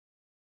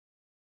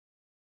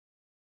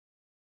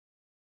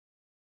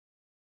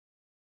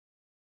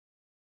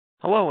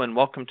Hello and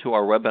welcome to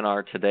our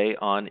webinar today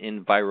on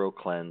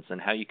EnviroKlenz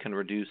and how you can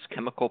reduce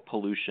chemical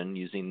pollution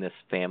using this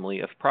family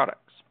of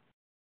products.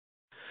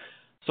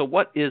 So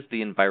what is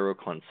the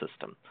EnviroKlenz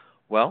system?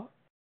 Well,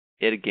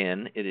 it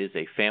is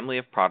a family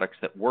of products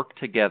that work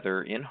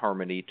together in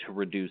harmony to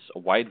reduce a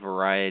wide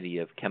variety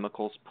of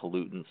chemicals,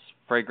 pollutants,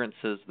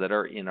 fragrances that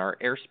are in our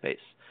airspace.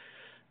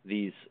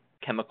 These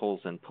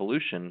chemicals and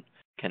pollution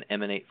can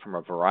emanate from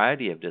a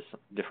variety of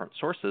different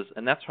sources,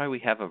 and that's why we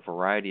have a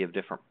variety of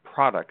different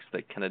products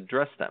that can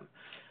address them.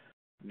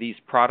 These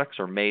products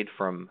are made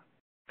from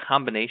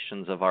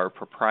combinations of our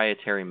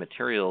proprietary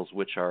materials,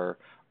 which are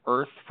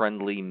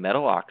earth-friendly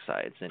metal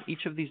oxides, and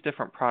each of these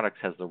different products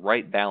has the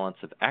right balance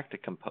of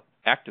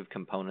active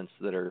components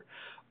that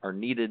are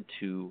needed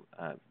to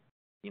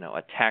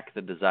attack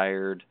the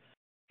desired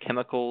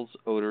chemicals,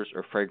 odors,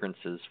 or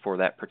fragrances for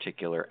that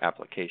particular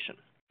application.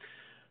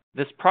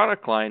 This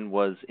product line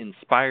was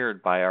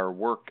inspired by our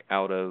work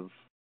out of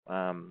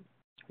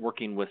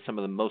working with some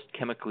of the most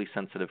chemically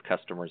sensitive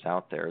customers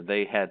out there.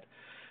 They had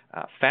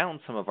found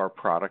some of our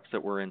products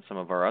that were in some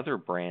of our other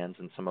brands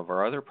and some of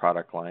our other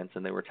product lines,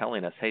 and they were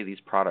telling us, hey, these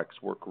products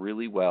work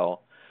really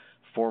well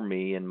for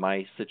me in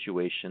my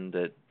situation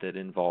that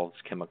involves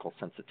chemical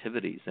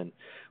sensitivities. And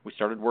we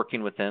started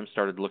working with them,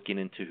 started looking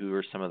into who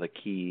are some of the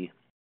key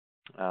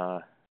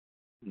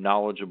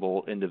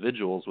knowledgeable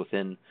individuals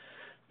within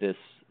this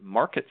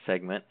market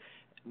segment.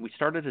 We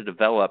started to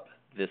develop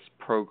this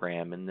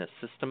program and this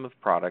system of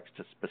products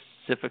to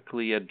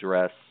specifically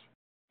address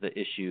the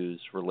issues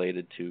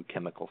related to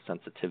chemical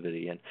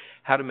sensitivity and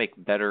how to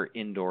make better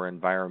indoor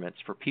environments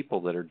for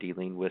people that are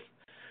dealing with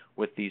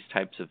these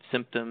types of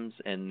symptoms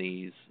and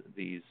these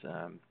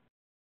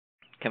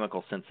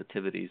chemical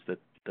sensitivities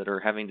that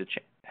are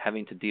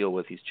having to deal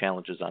with these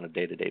challenges on a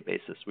day-to-day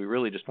basis. We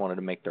really just wanted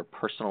to make their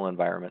personal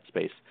environment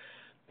space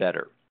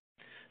better.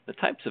 The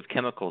types of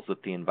chemicals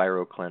that the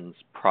EnviroKlenz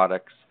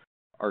products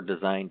are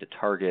designed to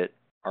target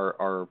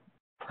are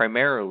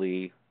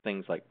primarily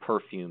things like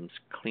perfumes,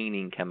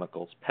 cleaning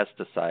chemicals,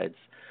 pesticides,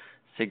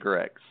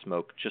 cigarette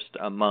smoke, just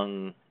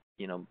among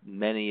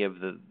many of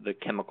the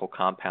chemical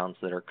compounds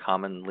that are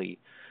commonly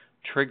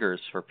triggers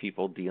for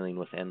people dealing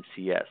with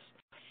MCS.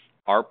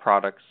 Our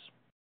products,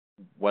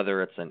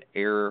 whether it's an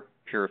air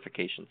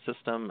purification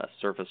system, a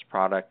surface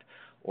product,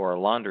 or a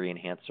laundry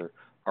enhancer,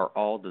 are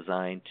all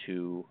designed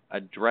to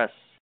address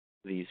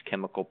these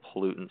chemical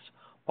pollutants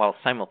while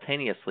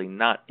simultaneously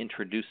not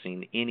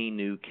introducing any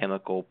new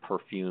chemical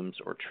perfumes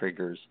or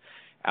triggers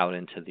out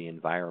into the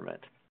environment.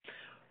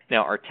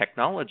 Now, our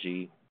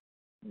technology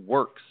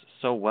works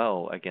so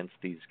well against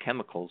these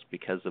chemicals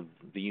because of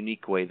the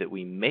unique way that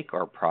we make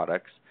our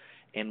products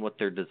and what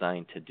they're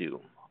designed to do.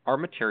 Our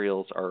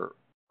materials are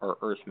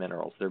earth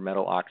minerals. They're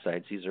metal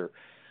oxides. These are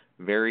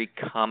very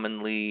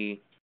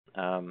commonly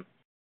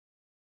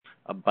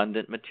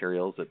abundant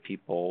materials that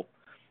people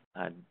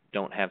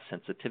don't have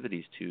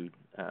sensitivities to.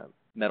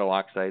 Metal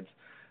oxides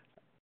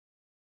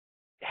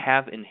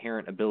have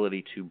inherent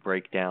ability to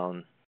break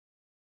down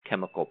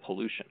chemical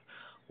pollution.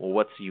 Well,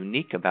 what's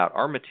unique about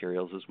our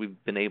materials is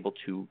we've been able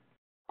to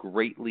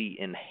greatly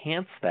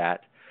enhance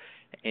that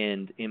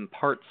and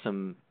impart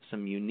some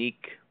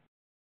unique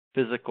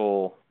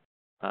physical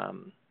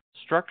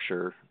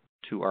structure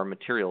to our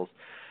materials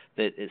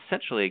that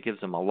essentially it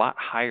gives them a lot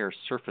higher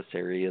surface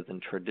area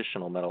than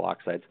traditional metal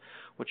oxides,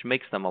 which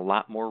makes them a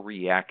lot more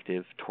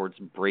reactive towards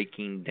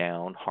breaking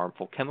down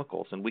harmful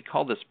chemicals. And we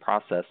call this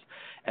process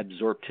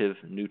absorptive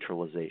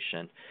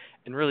neutralization.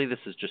 And really this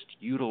is just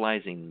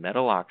utilizing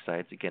metal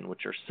oxides, again,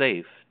 which are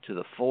safe to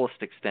the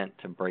fullest extent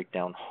to break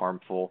down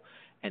harmful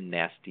and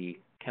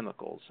nasty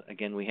chemicals.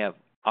 Again, we have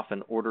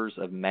often orders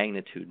of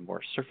magnitude more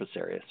surface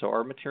area. So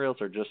our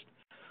materials are just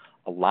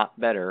a lot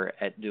better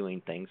at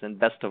doing things. And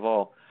best of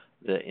all,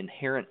 the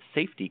inherent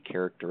safety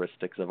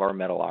characteristics of our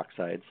metal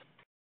oxides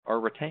are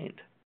retained.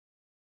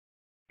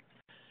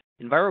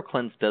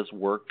 EnviroKlenz does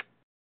work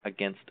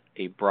against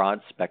a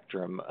broad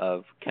spectrum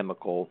of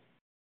chemical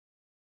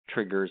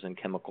triggers and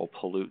chemical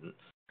pollutants.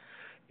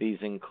 These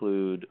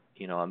include,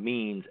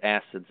 amines,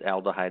 acids,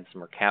 aldehydes,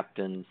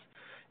 mercaptans,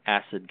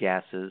 acid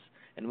gases.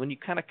 And when you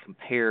kind of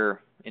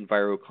compare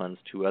EnviroKlenz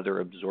to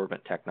other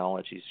absorbent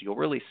technologies, you'll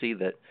really see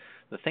that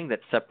the thing that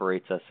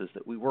separates us is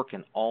that we work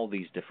in all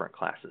these different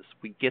classes.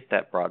 We get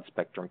that broad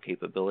spectrum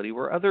capability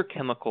where other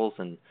chemicals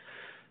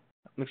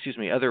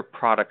other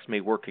products may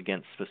work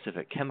against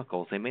specific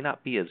chemicals. They may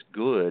not be as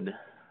good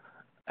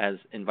as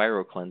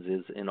EnviroKlenz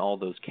is in all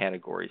those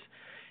categories.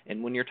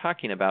 And when you're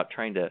talking about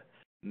trying to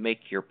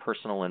make your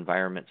personal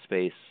environment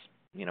space,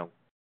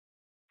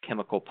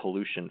 chemical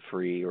pollution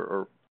free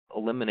or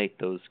eliminate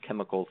those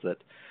chemicals that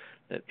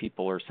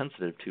people are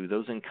sensitive to,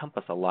 those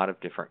encompass a lot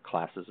of different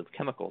classes of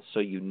chemicals.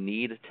 So you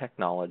need a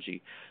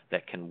technology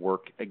that can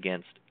work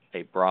against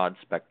a broad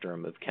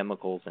spectrum of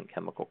chemicals and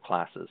chemical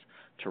classes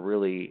to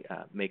really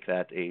make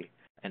that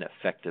an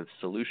effective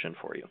solution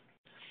for you.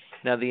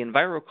 Now, the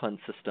EnviroKlenz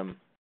system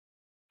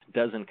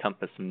does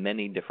encompass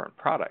many different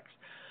products,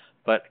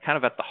 but kind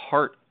of at the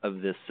heart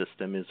of this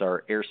system is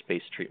our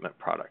airspace treatment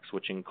products,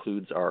 which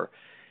includes our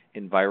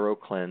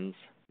EnviroKlenz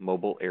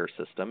mobile air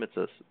system. It's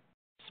a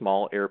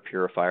small air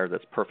purifier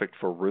that's perfect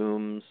for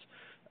rooms,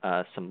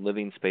 some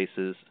living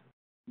spaces,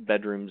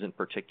 bedrooms in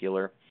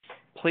particular,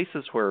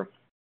 places where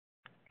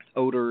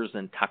odors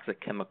and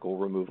toxic chemical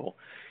removal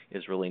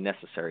is really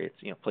necessary.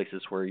 It's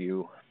places where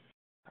you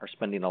are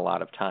spending a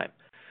lot of time.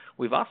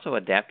 We've also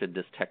adapted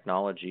this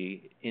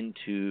technology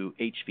into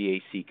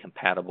HVAC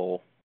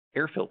compatible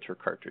air filter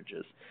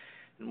cartridges.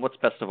 And what's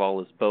best of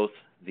all is both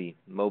the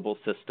mobile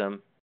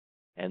system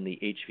and the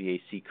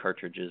HVAC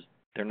cartridges,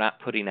 they're not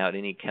putting out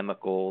any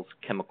chemicals,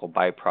 chemical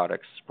byproducts,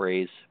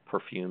 sprays,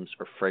 perfumes,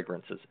 or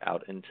fragrances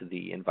out into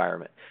the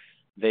environment.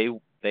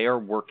 They are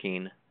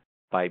working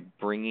by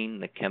bringing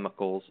the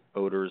chemicals,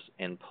 odors,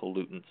 and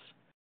pollutants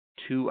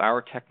to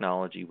our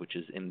technology, which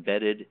is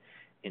embedded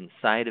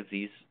inside of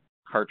these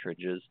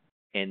cartridges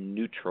and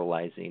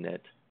neutralizing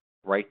it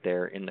right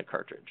there in the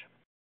cartridge.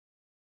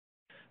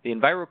 The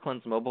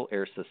EnviroKlenz mobile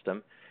air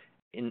system,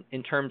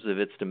 in terms of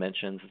its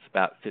dimensions, it's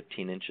about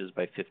 15 inches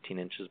by 15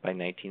 inches by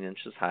 19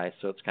 inches high,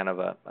 so it's kind of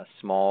a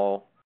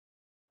small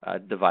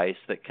device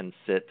that can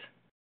sit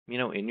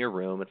in your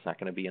room. It's not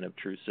going to be an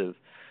obtrusive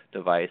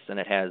device, and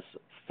it has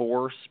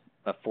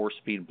a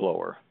four-speed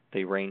blower.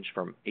 They range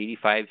from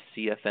 85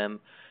 CFM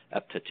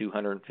up to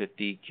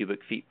 250 cubic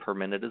feet per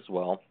minute as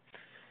well.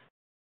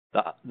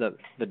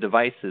 The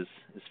device is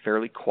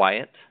fairly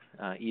quiet.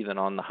 Even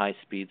on the high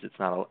speeds, it's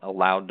not a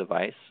loud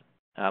device,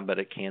 but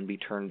it can be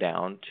turned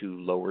down to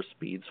lower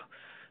speeds.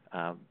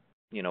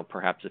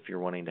 Perhaps if you're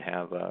wanting to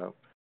have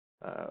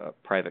a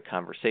private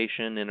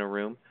conversation in a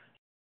room.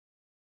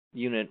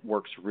 Unit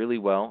works really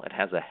well. It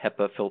has a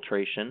HEPA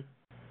filtration,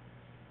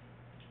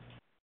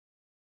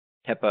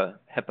 HEPA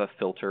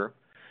filter,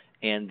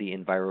 and the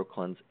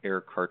EnviroKlenz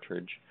air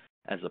cartridge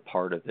as a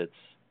part of its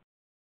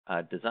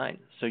design.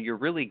 So you're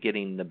really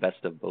getting the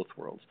best of both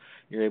worlds.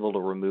 You're able to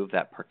remove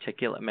that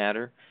particulate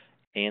matter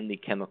and the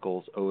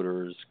chemicals,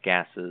 odors,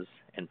 gases,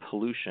 and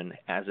pollution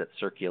as it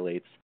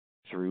circulates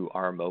through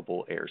our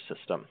mobile air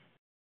system.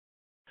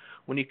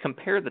 When you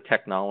compare the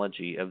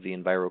technology of the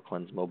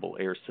EnviroKlenz mobile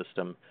air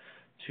system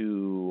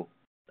to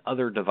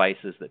other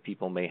devices that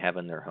people may have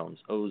in their homes,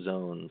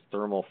 ozones,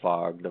 thermal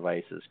fog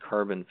devices,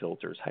 carbon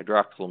filters,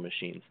 hydroxyl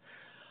machines,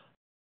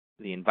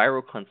 the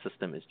EnviroKlenz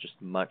system is just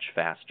much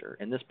faster.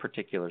 In this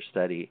particular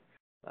study,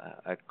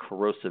 a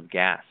corrosive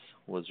gas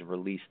was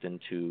released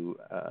into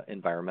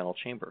environmental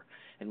chamber,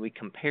 and we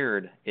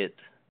compared it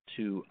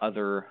to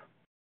other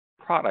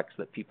products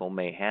that people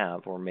may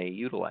have or may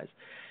utilize.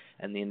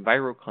 And the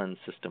EnviroKlenz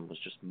system was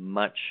just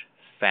much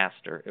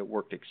faster. It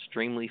worked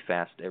extremely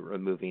fast at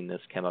removing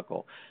this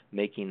chemical,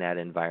 making that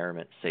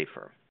environment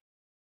safer.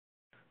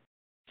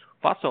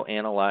 We've also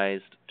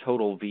analyzed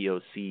total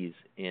VOCs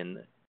in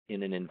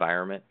an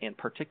environment and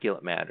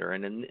particulate matter.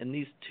 And in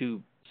these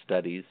two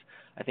studies,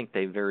 I think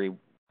they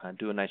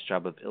do a nice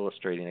job of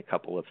illustrating a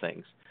couple of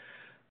things.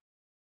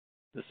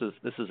 This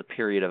is a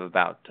period of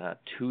about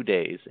 2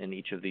 days in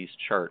each of these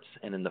charts.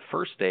 And in the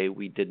first day,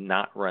 we did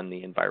not run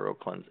the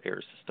EnviroKlenz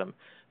air system,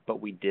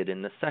 but we did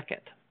in the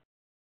second.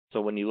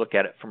 So when you look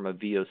at it from a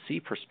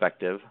VOC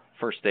perspective,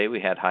 first day we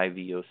had high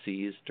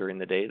VOCs during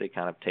the day. They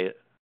kind of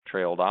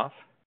trailed off.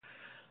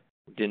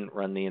 Didn't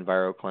run the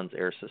EnviroKlenz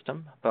air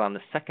system, but on the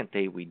second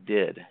day we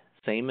did.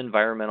 Same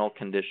environmental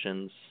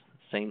conditions,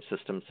 same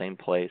system, same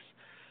place,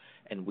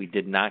 and we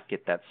did not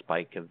get that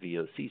spike of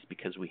VOCs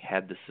because we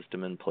had the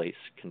system in place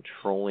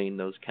controlling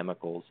those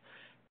chemicals,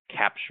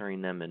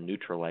 capturing them and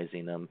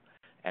neutralizing them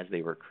as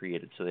they were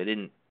created, so they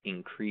didn't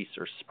increase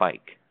or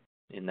spike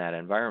in that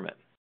environment.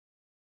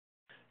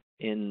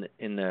 In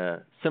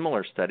a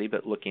similar study,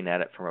 but looking at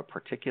it from a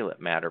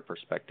particulate matter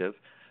perspective,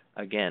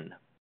 again,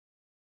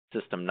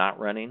 system not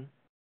running,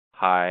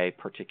 high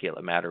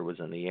particulate matter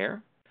was in the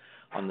air.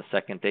 On the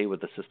second day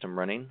with the system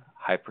running,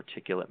 high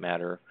particulate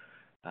matter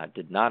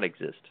did not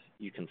exist.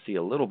 You can see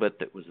a little bit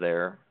that was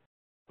there,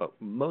 but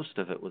most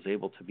of it was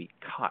able to be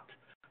caught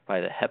by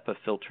the HEPA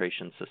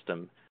filtration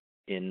system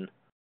in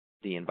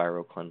the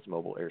EnviroKlenz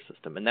mobile air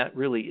system. And that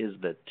really is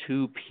the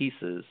two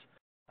pieces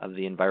of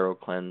the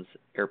EnviroKlenz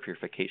air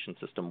purification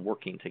system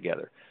working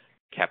together,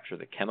 capture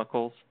the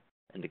chemicals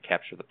and to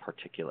capture the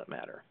particulate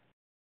matter.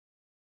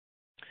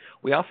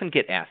 We often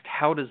get asked,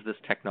 how does this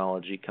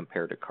technology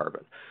compare to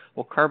carbon?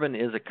 Well, carbon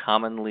is a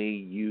commonly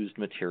used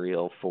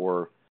material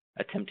for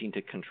attempting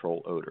to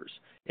control odors.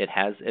 It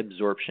has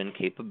absorption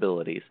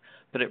capabilities,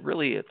 but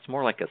it's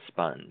more like a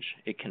sponge.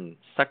 It can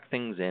suck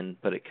things in,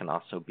 but it can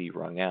also be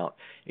wrung out.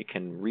 It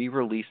can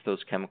re-release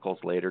those chemicals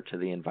later to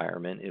the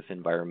environment if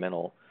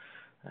environmental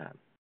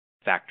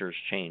factors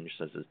change,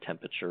 such as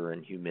temperature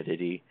and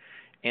humidity,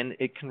 and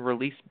it can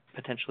release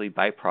potentially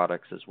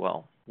byproducts as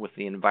well. With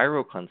the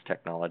EnviroKlenz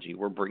technology,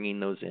 we're bringing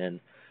those in.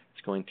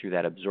 It's going through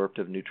that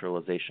absorptive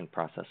neutralization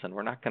process, and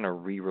we're not going to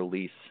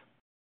re-release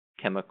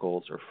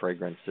chemicals or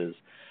fragrances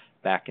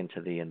back into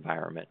the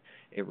environment.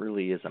 It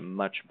really is a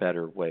much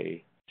better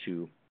way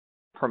to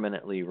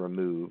permanently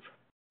remove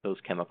those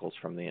chemicals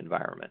from the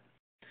environment.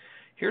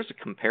 Here's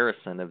a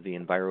comparison of the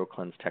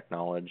EnviroKlenz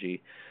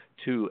technology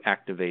to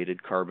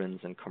activated carbons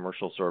and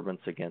commercial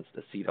sorbents against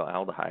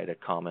acetaldehyde, a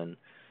common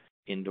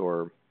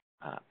indoor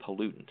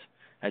pollutant.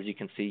 As you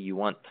can see, you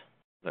want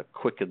the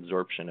quick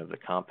absorption of the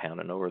compound,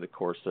 and over the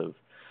course of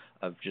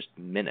just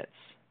minutes,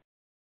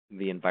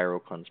 the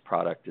EnviroKlenz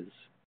product is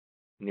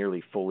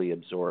nearly fully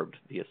absorbed,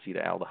 the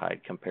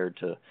acetaldehyde, compared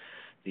to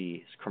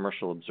the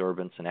commercial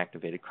absorbents and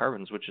activated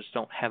carbons, which just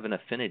don't have an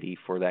affinity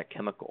for that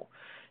chemical.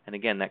 And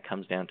again, that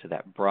comes down to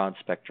that broad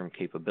spectrum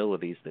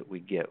capabilities that we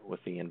get with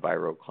the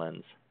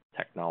EnviroKlenz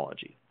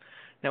technology.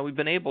 Now, we've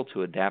been able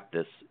to adapt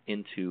this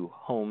into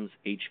homes'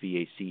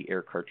 HVAC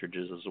air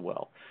cartridges as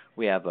well.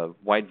 We have a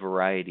wide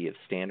variety of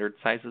standard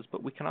sizes,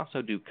 but we can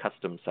also do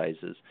custom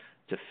sizes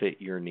to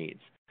fit your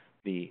needs.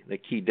 The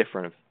key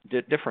difference,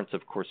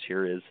 of course,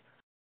 here is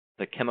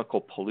the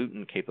chemical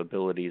pollutant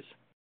capabilities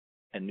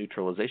and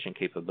neutralization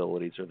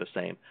capabilities are the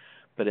same.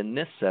 But in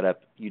this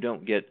setup, you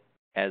don't get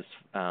as,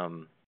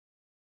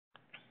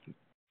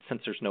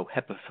 since there's no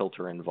HEPA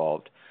filter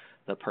involved,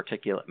 the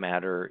particulate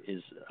matter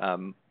is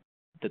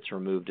that's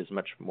removed is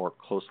much more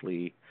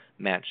closely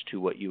matched to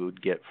what you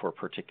would get for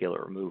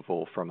particulate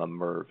removal from a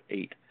MERV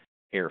 8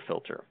 air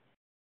filter.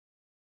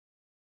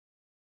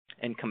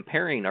 And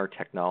comparing our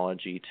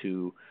technology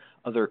to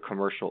other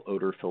commercial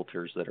odor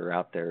filters that are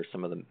out there,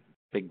 some of the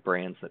big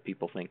brands that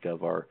people think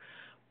of are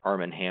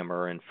Arm &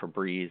 Hammer and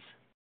Febreze.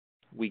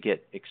 We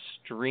get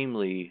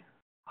extremely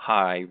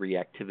high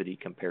reactivity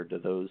compared to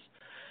those.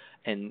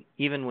 And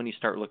even when you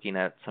start looking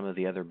at some of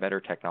the other better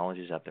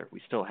technologies out there,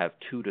 we still have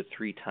 2 to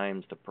 3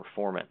 times the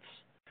performance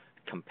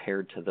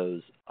compared to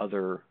those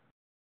other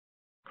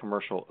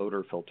commercial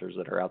odor filters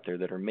that are out there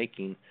that are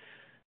making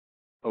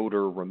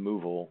odor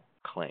removal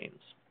claims.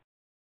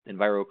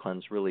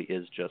 EnviroKlenz really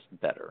is just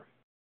better.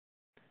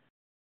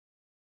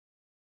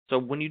 So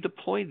when you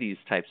deploy these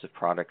types of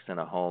products in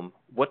a home,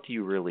 what do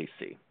you really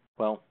see?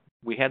 Well,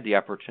 we had the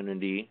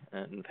opportunity,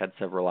 and we've had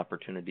several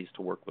opportunities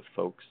to work with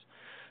folks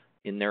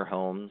in their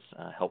homes,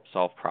 help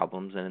solve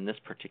problems. And in this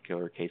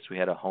particular case, we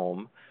had a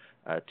home,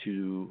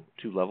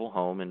 two-level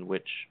home, in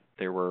which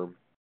there were,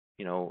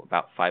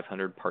 about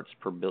 500 parts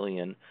per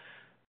billion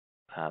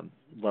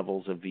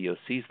levels of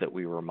VOCs that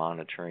we were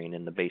monitoring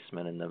in the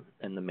basement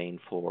and the main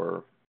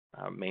floor,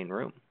 main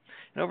room.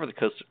 And over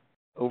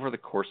the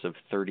course of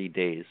 30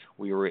 days,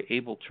 we were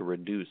able to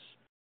reduce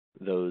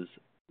those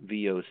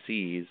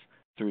VOCs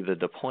through the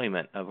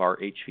deployment of our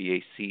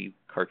HVAC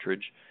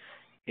cartridge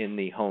in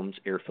the home's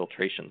air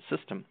filtration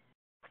system,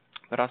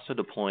 but also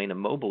deploying a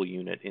mobile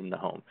unit in the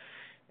home.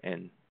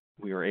 And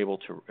we were able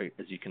to,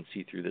 as you can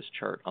see through this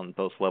chart, on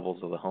both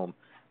levels of the home,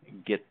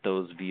 get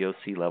those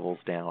VOC levels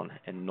down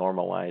and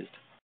normalized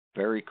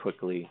very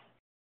quickly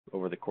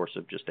over the course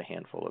of just a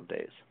handful of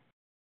days.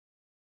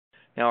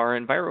 Now, our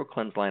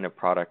EnviroKlenz line of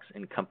products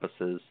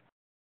encompasses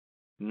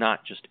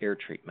not just air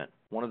treatment.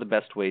 One of the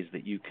best ways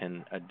that you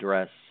can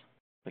address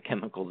the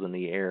chemicals in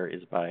the air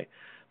is by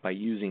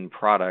using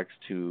products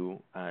to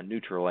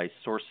neutralize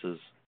sources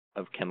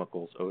of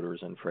chemicals, odors,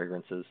 and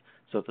fragrances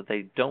so that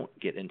they don't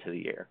get into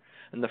the air.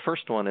 And the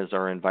first one is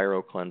our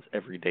EnviroKlenz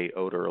Everyday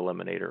Odor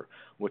Eliminator,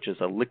 which is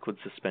a liquid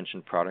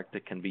suspension product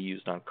that can be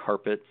used on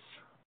carpets,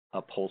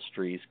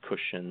 upholsteries,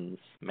 cushions,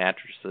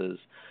 mattresses,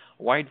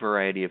 a wide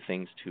variety of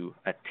things to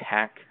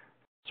attack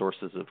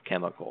sources of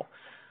chemical.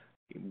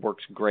 It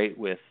works great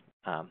with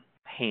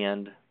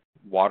hand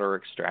water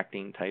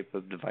extracting type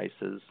of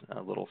devices,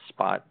 little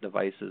spot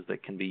devices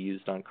that can be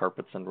used on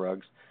carpets and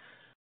rugs.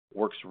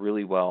 Works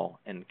really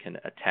well and can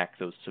attack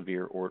those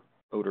severe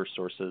odor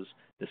sources.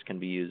 This can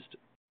be used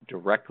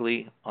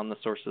directly on the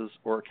sources,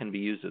 or it can be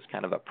used as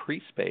kind of a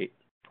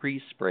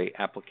pre-spray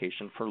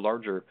application for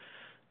larger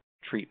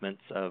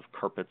treatments of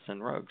carpets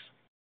and rugs.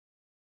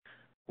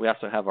 We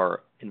also have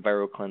our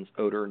EnviroKlenz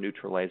Odor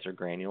Neutralizer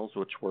Granules,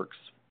 which works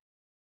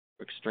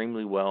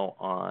extremely well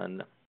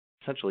on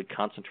essentially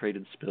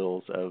concentrated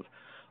spills of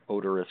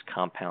odorous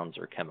compounds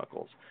or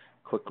chemicals.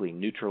 Quickly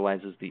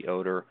neutralizes the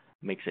odor,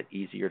 makes it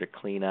easier to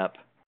clean up,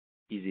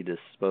 easy to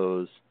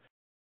dispose.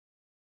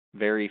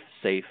 Very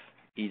safe,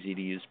 easy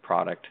to use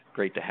product.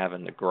 Great to have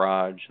in the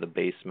garage, the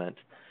basement,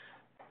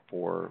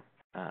 for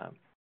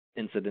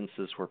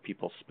incidences where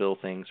people spill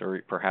things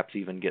or perhaps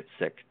even get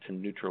sick, to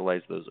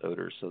neutralize those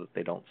odors so that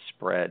they don't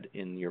spread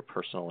in your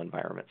personal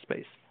environment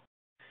space.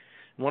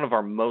 One of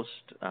our most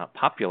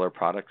popular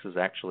products is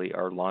actually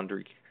our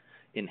laundry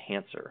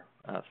enhancer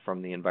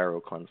from the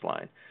EnviroKlenz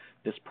line.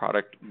 This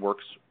product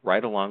works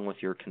right along with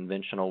your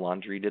conventional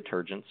laundry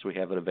detergents. We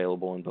have it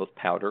available in both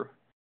powder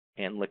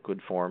and liquid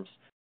forms.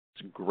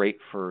 It's great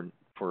for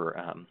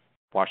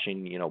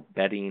washing,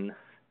 bedding,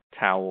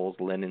 towels,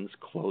 linens,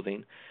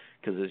 clothing,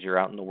 because as you're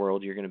out in the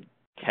world, you're going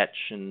to catch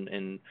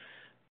and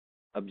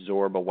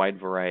absorb a wide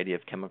variety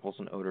of chemicals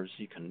and odors.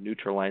 You can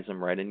neutralize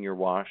them right in your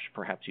wash.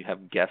 Perhaps you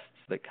have guests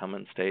that come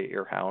and stay at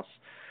your house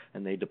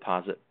and they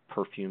deposit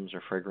perfumes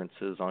or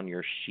fragrances on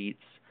your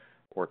sheets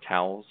or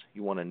towels.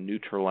 You want to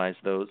neutralize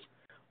those.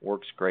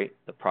 Works great.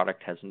 The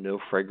product has no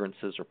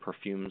fragrances or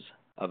perfumes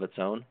of its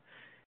own.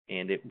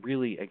 And it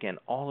really, again,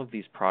 all of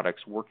these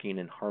products working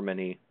in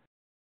harmony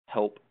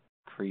help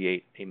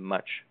create a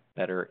much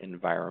better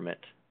environment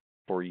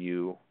for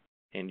you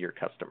and your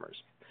customers.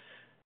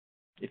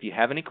 If you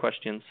have any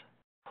questions,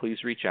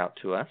 please reach out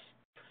to us.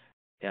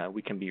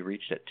 We can be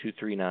reached at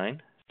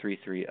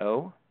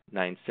 239-330-9650.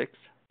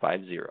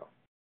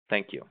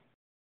 Thank you.